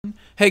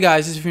Hey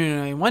guys, this is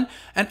Fury91,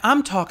 and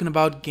I'm talking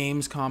about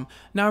Gamescom.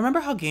 Now,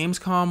 remember how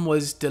Gamescom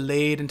was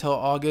delayed until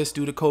August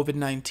due to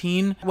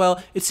COVID-19?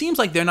 Well, it seems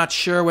like they're not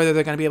sure whether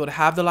they're going to be able to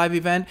have the live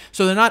event,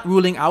 so they're not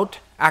ruling out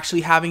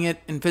actually having it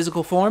in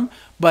physical form,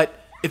 but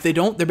if they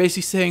don't, they're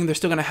basically saying they're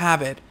still going to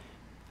have it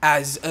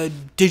as a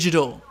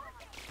digital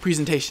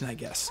presentation, I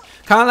guess.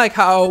 Kind of like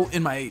how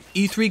in my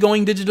E3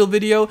 going digital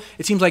video,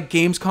 it seems like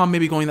Gamescom may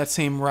be going that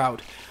same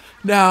route.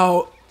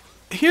 Now,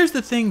 here's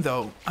the thing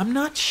though, I'm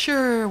not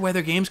sure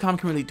whether Gamescom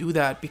can really do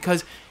that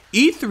because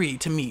E3,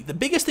 to me, the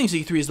biggest things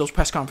at E3 is those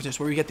press conferences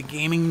where we get the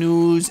gaming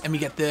news and we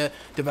get the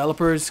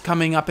developers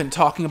coming up and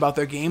talking about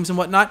their games and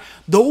whatnot.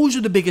 Those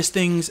are the biggest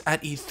things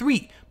at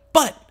E3.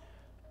 But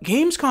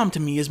Gamescom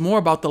to me is more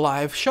about the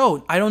live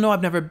show. I don't know,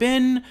 I've never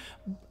been.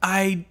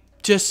 I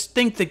just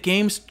think that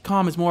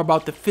Gamescom is more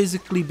about the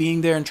physically being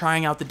there and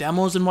trying out the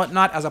demos and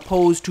whatnot as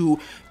opposed to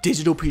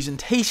digital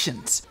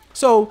presentations.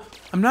 So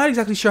I'm not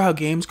exactly sure how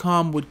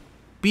Gamescom would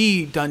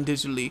be done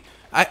digitally.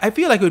 I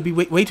feel like it would be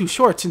way too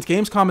short since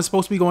Gamescom is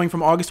supposed to be going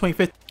from August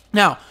 25th.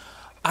 Now,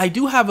 I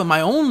do have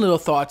my own little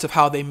thoughts of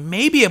how they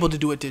may be able to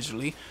do it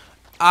digitally.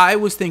 I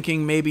was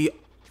thinking maybe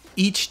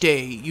each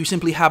day you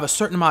simply have a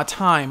certain amount of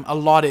time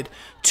allotted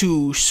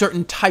to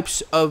certain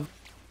types of...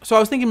 So I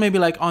was thinking maybe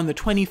like on the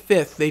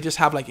 25th, they just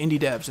have like indie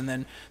devs, and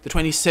then the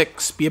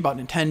 26th be about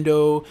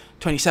Nintendo,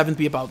 27th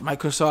be about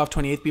Microsoft,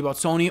 28th be about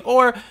Sony,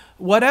 or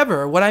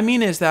whatever. What I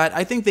mean is that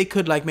I think they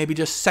could like maybe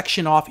just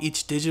section off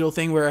each digital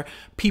thing where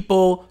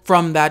people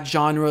from that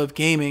genre of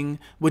gaming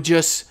would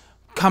just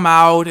come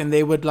out and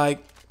they would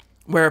like,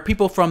 where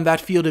people from that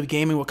field of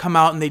gaming would come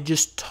out and they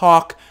just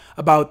talk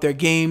about their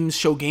games,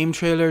 show game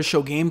trailers,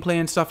 show gameplay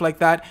and stuff like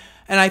that.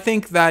 And I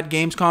think that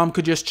Gamescom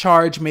could just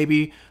charge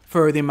maybe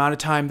for the amount of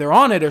time they're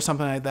on it or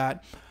something like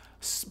that.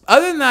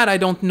 Other than that, I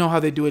don't know how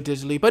they do it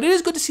digitally, but it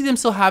is good to see them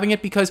still having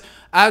it because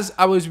as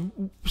I was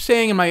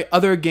saying in my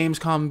other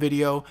Gamescom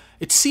video,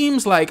 it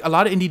seems like a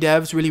lot of indie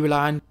devs really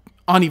rely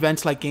on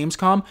events like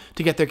Gamescom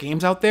to get their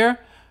games out there.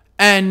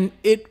 And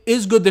it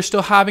is good they're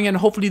still having it, and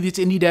hopefully these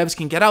indie devs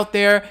can get out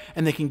there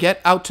and they can get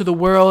out to the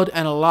world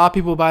and a lot of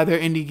people buy their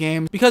indie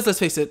games. Because let's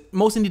face it,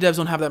 most indie devs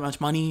don't have that much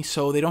money,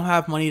 so they don't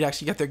have money to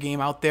actually get their game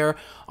out there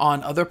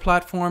on other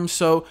platforms.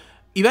 So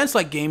events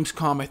like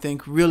Gamescom, I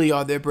think, really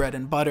are their bread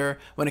and butter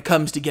when it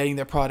comes to getting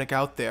their product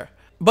out there.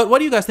 But what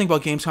do you guys think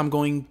about Gamescom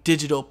going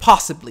digital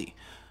possibly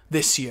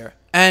this year?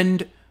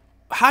 And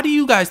how do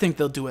you guys think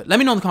they'll do it? Let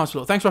me know in the comments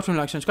below. Thanks for watching,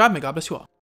 like, subscribe, may God bless you all.